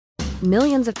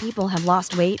Millions of people have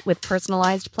lost weight with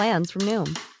personalized plans from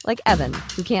Noom. Like Evan,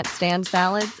 who can't stand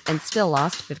salads and still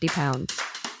lost 50 pounds.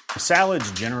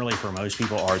 Salads generally for most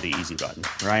people are the easy button,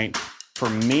 right? For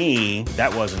me,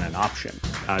 that wasn't an option.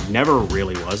 I never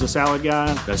really was a salad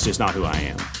guy. That's just not who I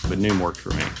am. But Noom worked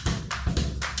for me.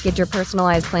 Get your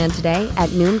personalized plan today at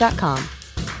Noom.com.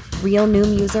 Real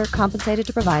Noom user compensated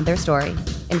to provide their story.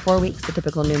 In 4 weeks, the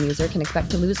typical Noom user can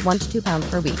expect to lose 1 to 2 pounds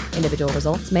per week. Individual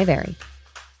results may vary.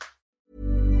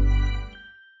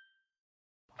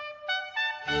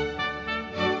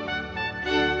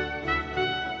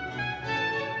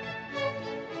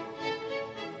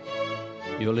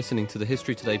 You're listening to the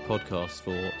History Today podcast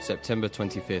for September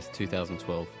 25th,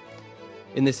 2012.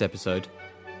 In this episode,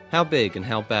 how big and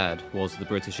how bad was the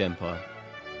British Empire?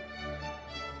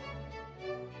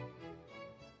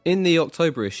 In the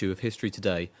October issue of History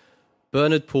Today,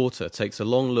 Bernard Porter takes a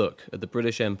long look at the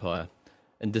British Empire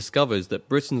and discovers that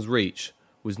Britain's reach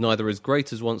was neither as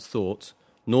great as once thought,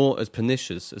 nor as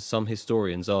pernicious as some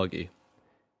historians argue.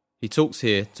 He talks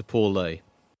here to Paul Lay.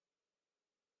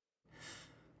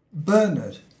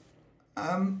 Bernard,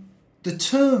 the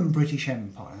term British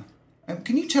Empire,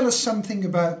 can you tell us something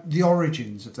about the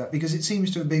origins of that? Because it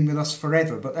seems to have been with us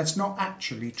forever, but that's not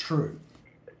actually true.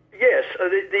 Yes,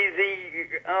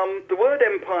 the word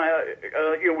empire,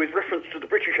 with reference to the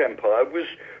British Empire, was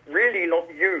really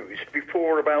not used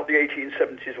before about the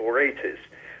 1870s or 80s.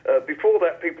 Before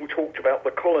that, people talked about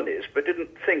the colonies, but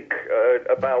didn't think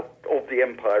of the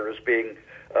empire as being,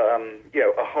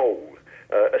 a whole.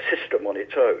 A system on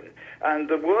its own. And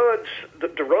the words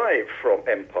that derive from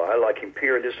empire, like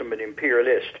imperialism and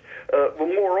imperialist, were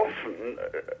more often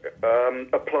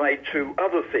applied to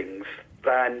other things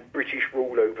than British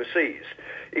rule overseas.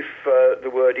 If the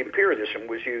word imperialism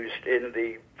was used in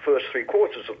the first 3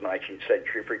 quarters of the 19th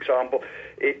century, for example,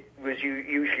 it was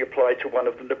usually applied to one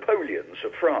of the Napoleons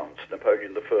of France,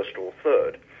 Napoleon the First or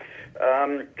Third.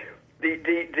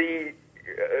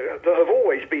 There have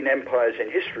always been empires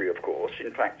in history, of course.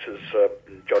 In fact, as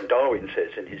John Darwin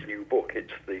says in his new book,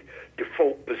 it's the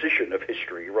default position of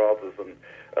history rather than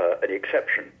an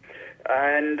exception.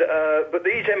 But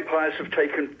these empires have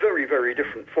taken very, very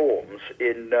different forms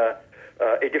in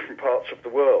different parts of the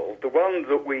world. The one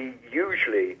that we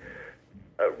usually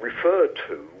referred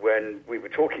to when we were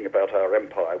talking about our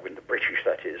empire, when the British,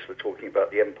 that is, were talking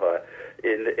about the empire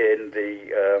in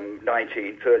the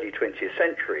 19th, early 20th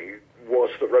century,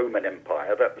 was the Roman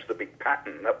Empire. That was the big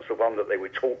pattern. That was the one that they were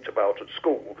talked about at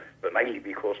school, but mainly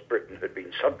because Britain had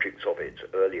been subjects of it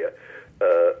earlier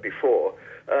before.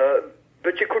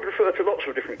 But you could refer to lots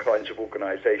of different kinds of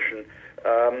organisation.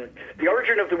 The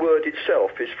origin of the word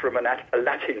itself is from a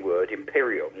Latin word,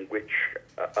 imperium, which,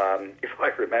 if I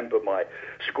remember my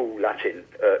school Latin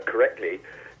correctly,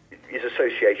 is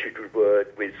associated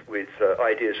with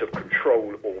ideas of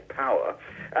control or power.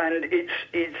 And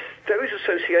it's those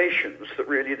associations that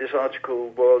really this article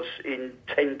was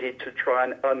intended to try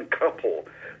and uncouple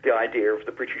the idea of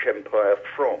the British Empire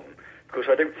from, because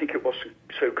I don't think it was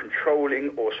so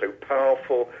controlling or so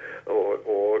powerful or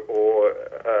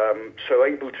so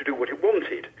able to do what it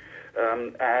wanted,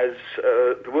 as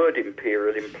the word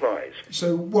imperial implies.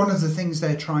 So one of the things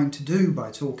they're trying to do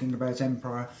by talking about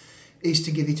empire is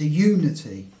to give it a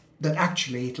unity that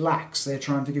actually it lacks. They're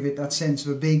trying to give it that sense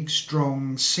of a big,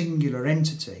 strong, singular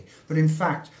entity. But in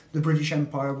fact, the British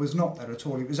Empire was not that at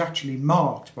all. It was actually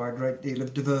marked by a great deal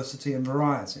of diversity and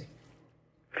variety.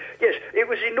 Yes, it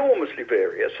was enormously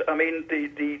various. I mean,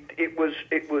 it was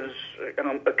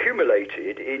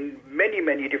accumulated in many,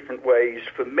 many different ways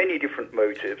for many different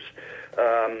motives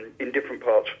in different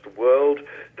parts of the world.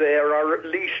 There are at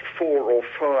least 4 or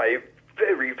 5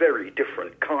 very, very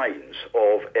different kinds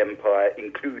of empire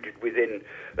included within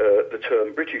the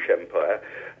term British Empire.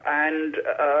 And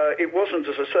it wasn't,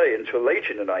 as I say, until late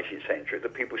in the 19th century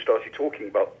that people started talking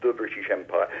about the British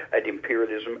Empire and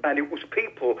imperialism. And it was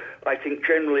people, I think,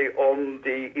 generally on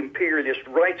the imperialist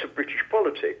right of British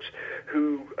politics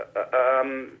who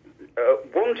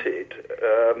wanted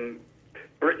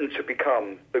Britain to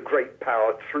become a great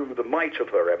power through the might of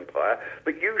her empire,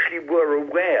 but usually were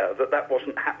aware that that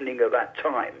wasn't happening at that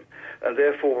time, and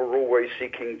therefore were always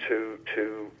seeking to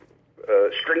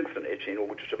strengthen it in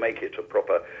order to make it a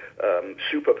proper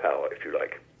superpower, if you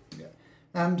like. Yeah.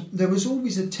 And there was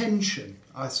always a tension,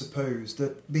 I suppose,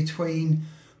 that between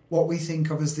what we think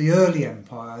of as the early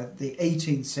empire, the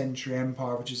 18th century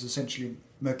empire, which is essentially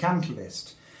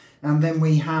mercantilist, and then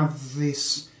we have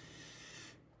this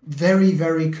very,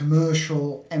 very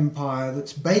commercial empire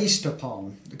that's based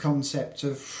upon the concept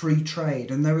of free trade.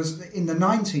 And there was, in the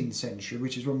 19th century,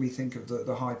 which is when we think of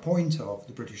the high point of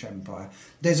the British Empire,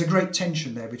 there's a great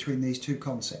tension there between these two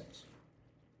concepts.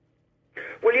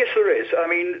 Well, yes, there is. I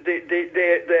mean,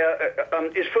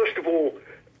 there is, first of all,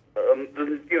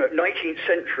 the 19th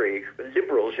century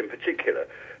liberals in particular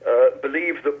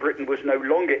believed that Britain was no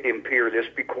longer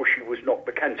imperialist because she was not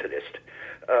mercantilist.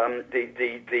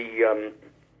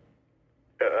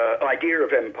 The idea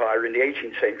of empire in the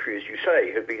 18th century, as you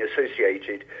say, had been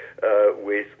associated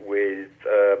with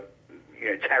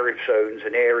tariff zones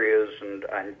and areas and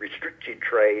restricted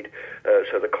trade,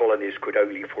 so the colonies could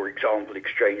only, for example,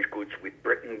 exchange goods with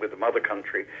Britain, with the mother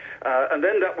country. And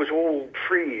then that was all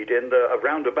freed in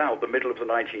around about the middle of the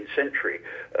 19th century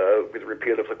with the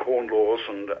repeal of the Corn Laws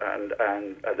and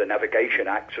the Navigation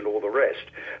Acts and all the rest.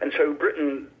 And so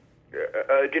Britain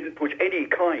didn't put any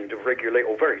kind of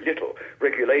or very little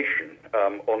regulation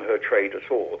on her trade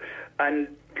at all. And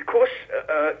because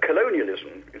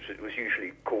colonialism, as it was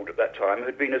usually called at that time,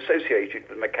 had been associated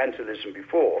with mercantilism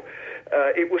before,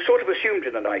 it was sort of assumed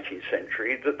in the 19th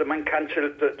century that that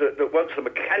once the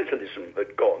mercantilism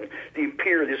had gone, the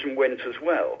imperialism went as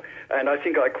well. And I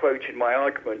think I quote in my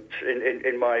argument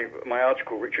in my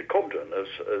article Richard Cobden as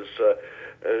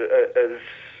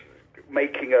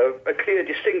making a clear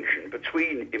distinction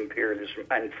between imperialism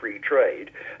and free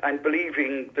trade, and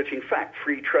believing that in fact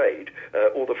free trade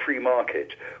or the free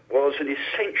market was an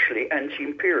essentially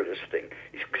anti-imperialist thing.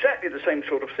 It's exactly the same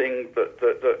sort of thing that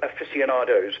the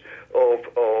aficionados of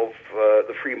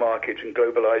the free market and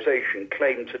globalization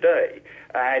claim today,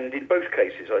 and in both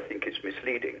cases I think it's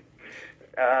misleading.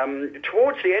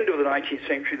 Towards the end of the 19th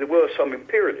century, there were some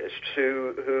imperialists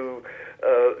who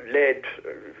led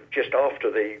just after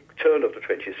the turn of the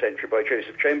 20th century by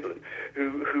Joseph Chamberlain,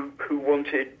 who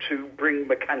wanted to bring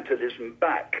mercantilism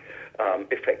back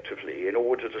effectively in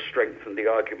order to strengthen the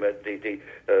argument, the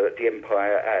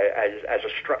empire as a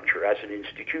structure, as an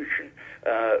institution,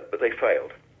 but they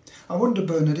failed. I wonder,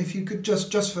 Bernard, if you could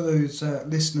just for those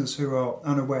listeners who are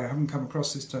unaware, haven't come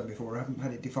across this term before, haven't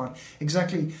had it defined,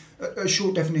 exactly a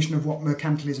short definition of what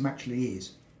mercantilism actually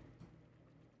is.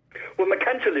 Well,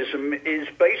 mercantilism is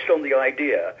based on the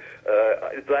idea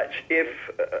that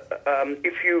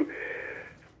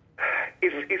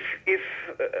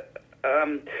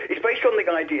it's based on the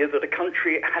idea that a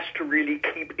country has to really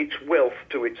keep its wealth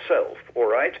to itself, all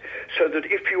right? So that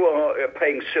if you are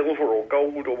paying silver or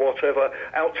gold or whatever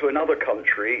out to another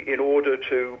country in order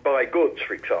to buy goods,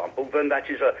 for example, then that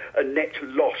is a net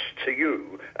loss to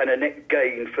you and a net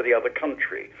gain for the other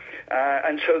country.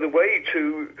 And so the way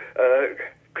to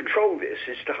control this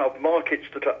is to have markets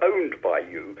that are owned by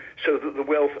you, so that the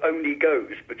wealth only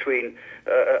goes between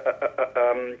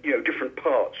different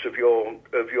parts of your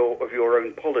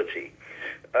own polity.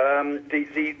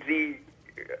 The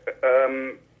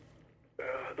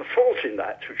fault in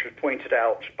that, which was pointed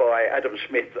out by Adam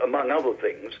Smith, among other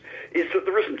things, is that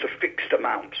there isn't a fixed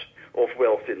amount of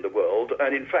wealth in the world,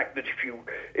 and in fact that if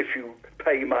you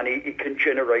pay money, it can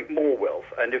generate more wealth,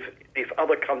 and if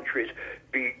other countries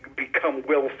become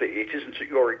wealthy, it isn't at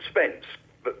your expense,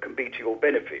 but can be to your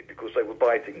benefit, because they will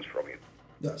buy things from you.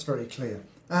 That's very clear.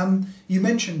 You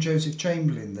mentioned Joseph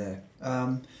Chamberlain there.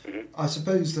 I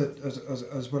suppose that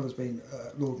as well as being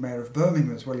Lord Mayor of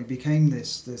Birmingham as well, he became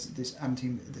this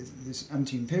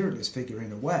anti-imperialist figure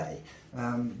in a way,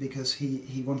 because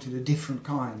he wanted a different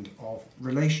kind of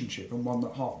relationship, and one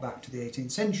that harked back to the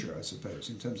 18th century, I suppose,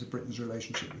 in terms of Britain's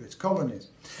relationship with its colonies.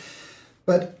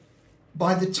 But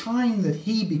by the time that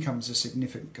he becomes a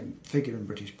significant figure in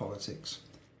British politics,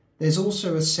 there's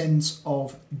also a sense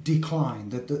of decline,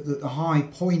 that the high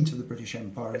point of the British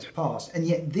Empire has passed. And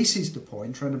yet this is the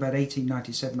point, around about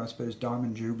 1897, I suppose,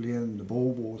 Diamond Jubilee and the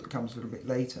Boer War that comes a little bit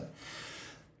later,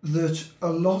 that a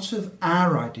lot of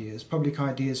our ideas, public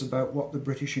ideas about what the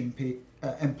British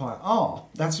Empire are,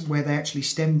 that's where they actually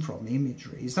stem from, the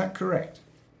imagery. Is that correct?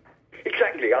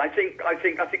 Exactly. I think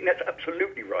that's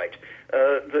absolutely right.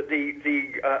 That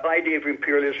the idea of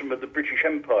imperialism of the British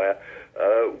Empire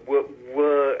and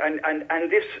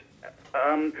this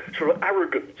sort of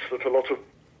arrogance that a lot of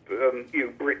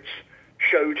Brits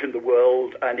showed in the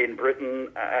world and in Britain,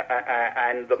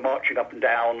 and the marching up and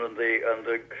down and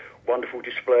the wonderful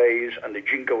displays and the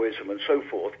jingoism and so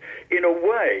forth, in a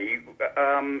way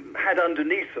had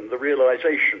underneath them the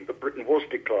realization that Britain was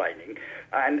declining,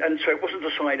 and so it wasn't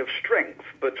a sign of strength,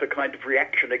 but a kind of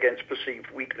reaction against perceived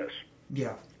weakness.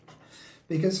 Yeah.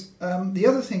 Because the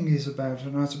other thing is about,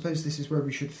 and I suppose this is where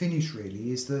we should finish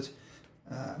really, is that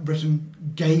Britain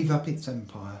gave up its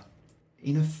empire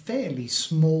in a fairly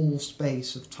small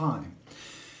space of time.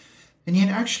 And yet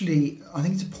actually, I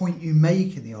think it's a point you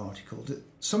make in the article that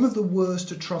some of the worst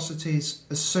atrocities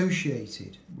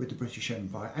associated with the British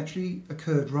Empire actually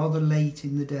occurred rather late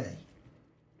in the day.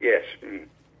 Yes.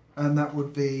 And that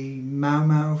would be Mau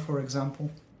Mau, for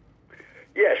example.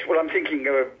 Yes, well, I'm thinking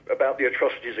about the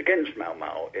atrocities against Mau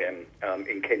Mau in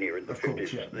Kenya in the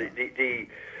 50s. Yeah.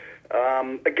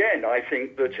 Again, I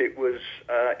think that it was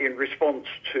in response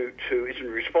to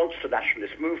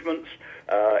nationalist movements.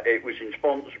 It was in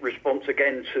response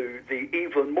again to the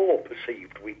even more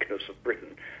perceived weakness of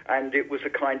Britain, and it was a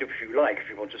kind of, if you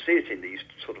want to see it in these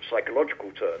sort of psychological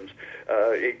terms,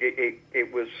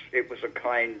 it was a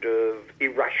kind of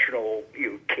irrational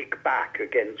kickback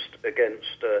against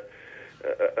the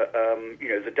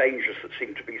dangers that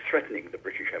seem to be threatening the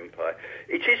British Empire.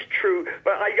 It is true,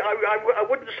 but I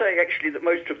wouldn't say actually that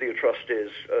most of the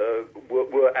atrocities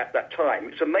were at that time.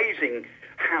 It's amazing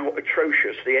how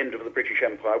atrocious the end of the British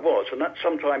Empire was, and that's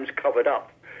sometimes covered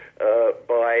up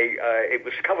it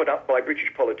was covered up by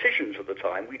British politicians at the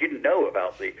time. We didn't know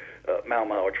about the Mau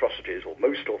Mau atrocities, or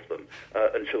most of them,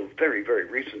 until very, very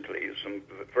recently. There's some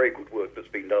very good work that's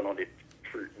been done on it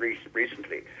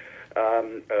recently.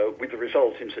 With the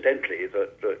result, incidentally,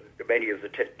 that many of the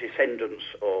descendants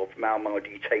of Mau Mau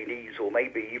detainees, or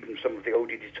maybe even some of the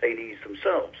older detainees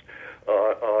themselves,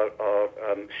 are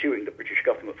suing the British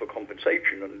government for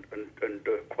compensation, and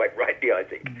quite rightly, I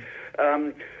think.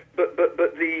 But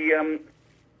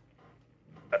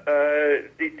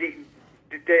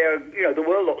there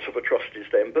were lots of atrocities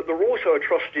then, but there were also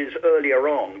atrocities earlier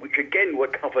on, which again were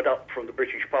covered up from the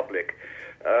British public.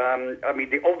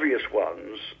 The obvious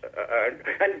ones,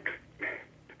 and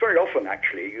very often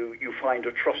actually you find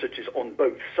atrocities on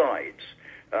both sides.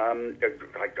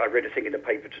 I read a thing in the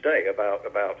paper today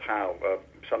about how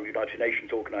some United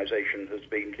Nations organisation has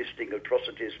been listing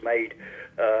atrocities made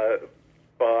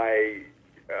by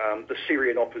the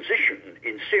Syrian opposition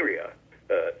in Syria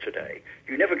today.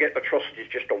 You never get atrocities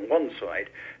just on one side,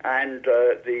 and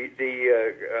the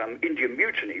Indian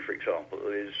Mutiny, for example,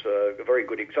 is a very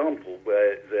good example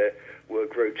where there were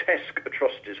grotesque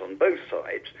atrocities on both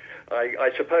sides.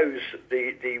 I suppose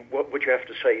what you have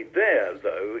to say there,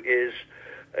 though, is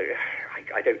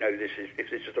I don't know if this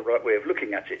is the right way of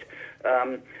looking at it.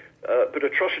 But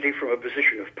atrocity from a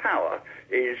position of power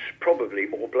is probably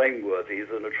more blameworthy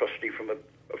than atrocity from a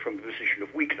position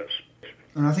of weakness.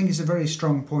 And I think it's a very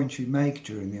strong point you make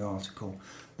during the article,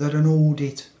 that an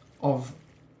audit of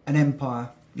an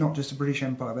empire, not just the British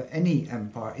Empire, but any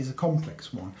empire, is a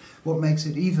complex one. What makes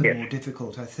it even more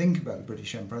difficult, I think, about the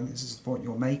British Empire, and this is the point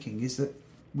you're making, is that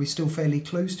we're still fairly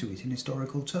close to it in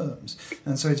historical terms,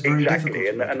 and so it's very difficult.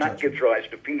 Exactly, and that gives rise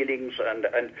to feelings, and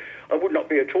I would not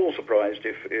be at all surprised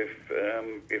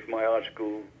if my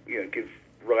article gives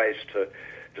rise to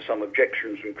some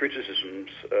objections and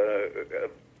criticisms.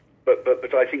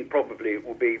 But I think probably it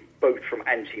will be both from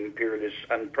anti-imperialists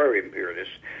and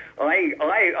pro-imperialists. I'm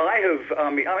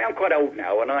quite old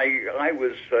now, and I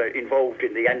was involved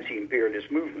in the anti-imperialist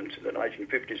movement in the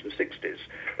 1950s and 60s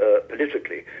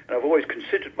politically, and I've always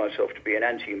considered myself to be an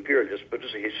anti-imperialist. But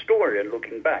as a historian,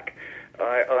 looking back,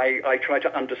 I try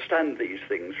to understand these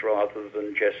things rather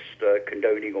than just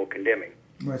condoning or condemning.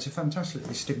 Well, it's a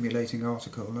fantastically stimulating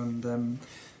article, and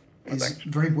is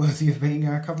very worthy of being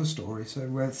our cover story. So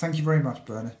thank you very much,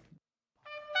 Bernard.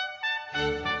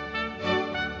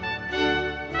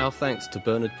 Our thanks to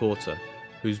Bernard Porter,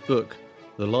 whose book,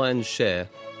 The Lion's Share,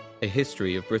 A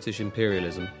History of British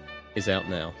Imperialism, is out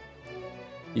now.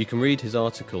 You can read his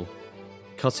article,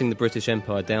 Cutting the British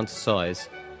Empire Down to Size,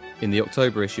 in the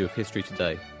October issue of History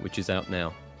Today, which is out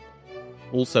now.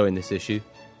 Also in this issue,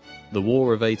 The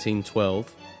War of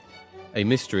 1812, A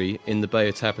Mystery in the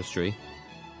Bayeux Tapestry,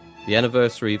 the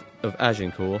anniversary of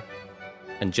Agincourt,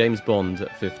 and James Bond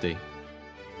at 50.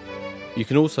 You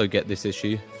can also get this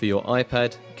issue for your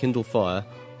iPad, Kindle Fire,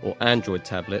 or Android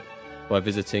tablet by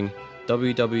visiting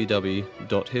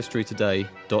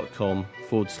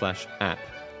www.historytoday.com/app.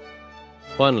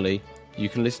 Finally, you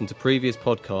can listen to previous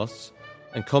podcasts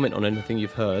and comment on anything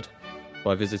you've heard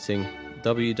by visiting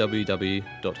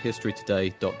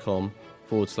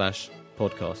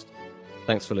www.historytoday.com/podcast.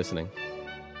 Thanks for listening.